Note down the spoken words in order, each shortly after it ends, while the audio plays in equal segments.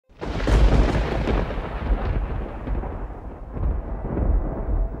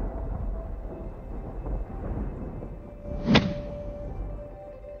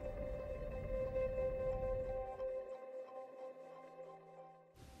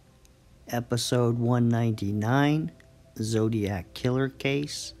Episode 199, Zodiac Killer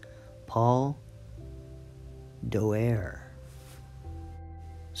Case, Paul Doerr.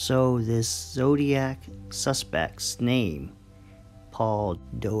 So this Zodiac suspect's name, Paul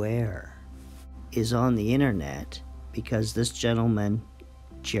Doerr, is on the internet because this gentleman,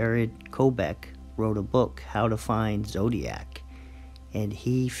 Cheri Jo Bates, wrote a book, How to Find Zodiac, and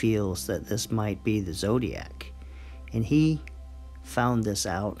he feels that this might be the Zodiac. And he found this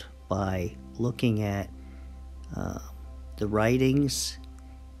out by looking at the writings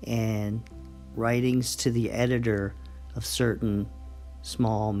and writings to the editor of certain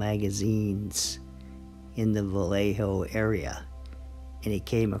small magazines in the Vallejo area. And he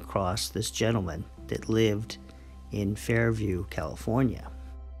came across this gentleman that lived in Fairview, California.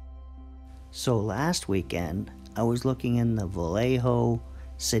 So last weekend, I was looking in the Vallejo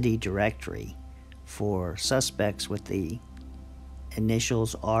city directory for suspects with the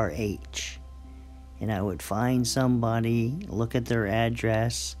initials RH. And I would find somebody, look at their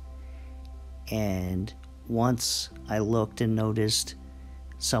address, and once I looked and noticed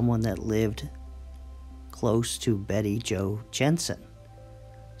someone that lived close to Betty Jo Jensen.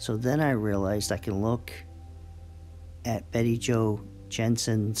 So then I realized I can look at Betty Jo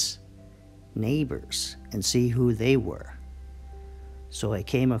Jensen's neighbors and see who they were. So I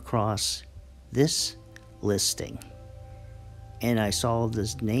came across this listing, and I saw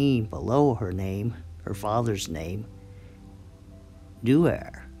this name below her name, her father's name,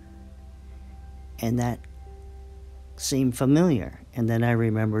 Doerr. And that seemed familiar. And then I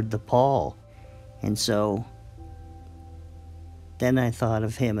remembered the Paul. And so then I thought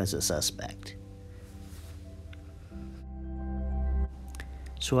of him as a suspect.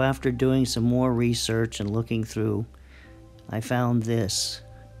 So after doing some more research and looking through, I found this.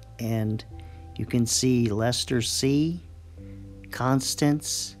 And you can see Lester C.,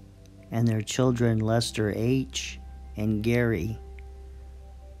 Constance, and their children Lester H. and Gary.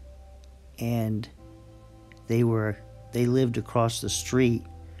 And they lived across the street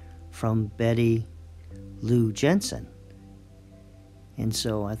from Betty Lou Jensen. And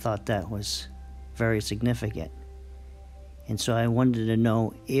so I thought that was very significant. And so I wanted to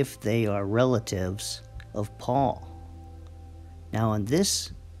know if they are relatives of Paul. Now on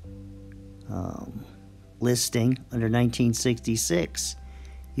this listing under 1966,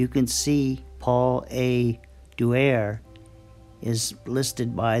 you can see Paul A. Doerr is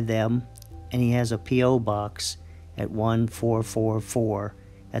listed by them, and he has a P.O. box at 1444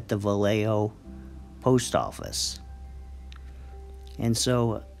 at the Vallejo post office. And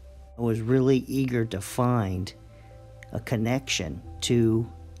so I was really eager to find a connection to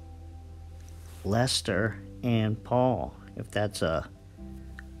Lester and Paul, if that's a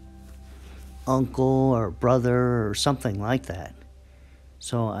uncle or brother or something like that.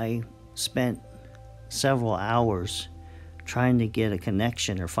 So I spent several hours trying to get a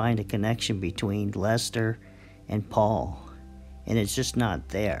connection or find a connection between Lester and Paul, and it's just not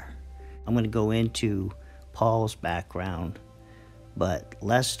there. I'm going to go into Paul's background, but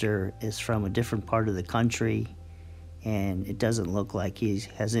Lester is from a different part of the country, and it doesn't look like he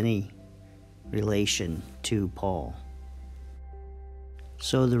has any relation to Paul.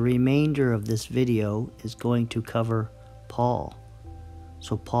 So the remainder of this video is going to cover Paul.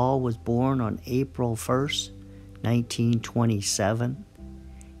 So Paul was born on April 1st, 1927.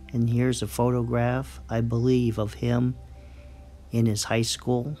 And here's a photograph, I believe, of him in his high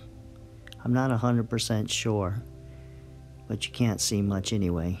school. I'm not 100% sure, but you can't see much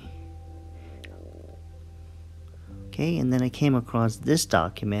anyway. Okay, and then I came across this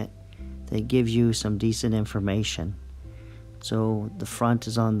document that gives you some decent information. So the front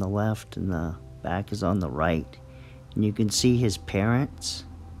is on the left and the back is on the right. And you can see his parents.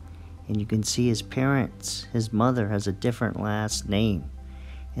 And you can see his parents, his mother has a different last name.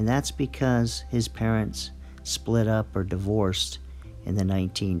 And that's because his parents split up or divorced in the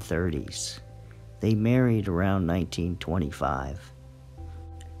 1930s. They married around 1925.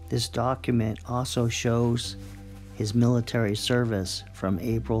 This document also shows his military service from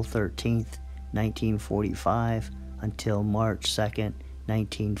April 13th, 1945 until March 2nd,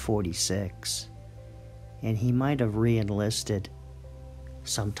 1946. And he might have re-enlisted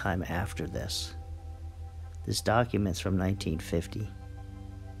sometime after this. This document's from 1950.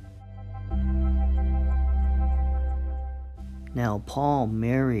 Now, Paul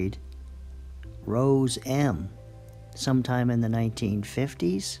married Rose M. sometime in the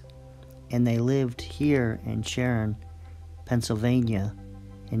 1950s, and they lived here in Sharon, Pennsylvania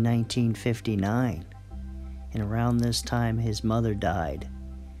in 1959. And around this time, his mother died.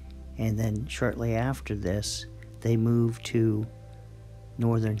 And then shortly after this, they moved to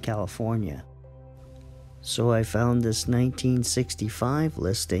Northern California. So I found this 1965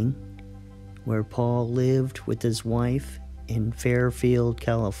 listing where Paul lived with his wife in Fairfield,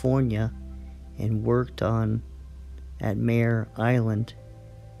 California, and worked at Mare Island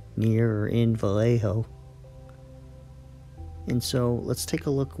near or in Vallejo. And so let's take a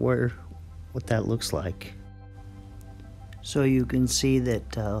look what that looks like. So you can see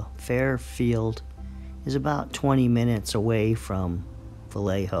that Fairfield is about 20 minutes away from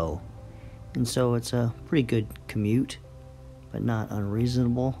Vallejo, and so it's a pretty good commute, but not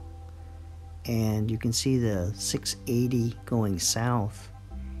unreasonable. And you can see the 680 going south,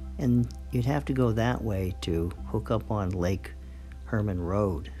 and you'd have to go that way to hook up on Lake Herman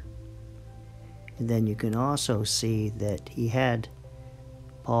Road. And then you can also see that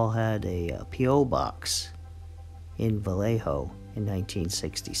Paul had a P.O. box in Vallejo in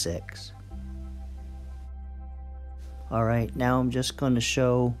 1966. Alright, now I'm just going to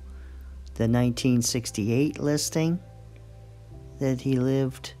show the 1968 listing that he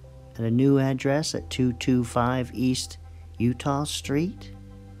lived at a new address at 225 East Utah Street.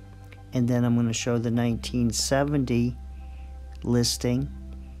 And then I'm going to show the 1970 listing,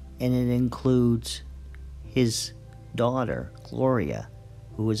 and it includes his daughter, Gloria,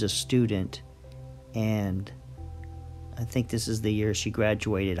 who was a student, and I think this is the year she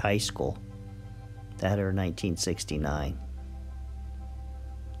graduated high school. That or 1969.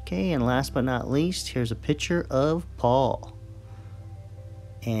 Okay, and last but not least, here's a picture of Paul.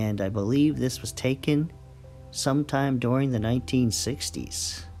 And I believe this was taken sometime during the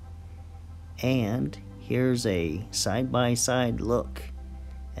 1960s. And here's a side-by-side look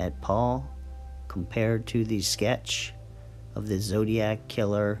at Paul compared to the sketch of the Zodiac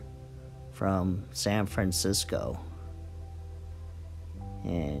killer from San Francisco.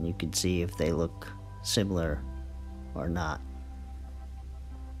 And you can see if they look similar or not.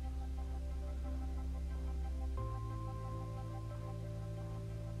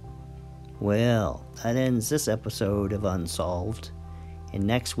 Well, that ends this episode of Unsolved, and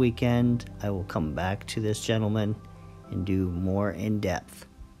next weekend I will come back to this gentleman and do more in depth.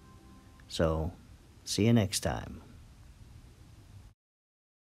 So, see you next time.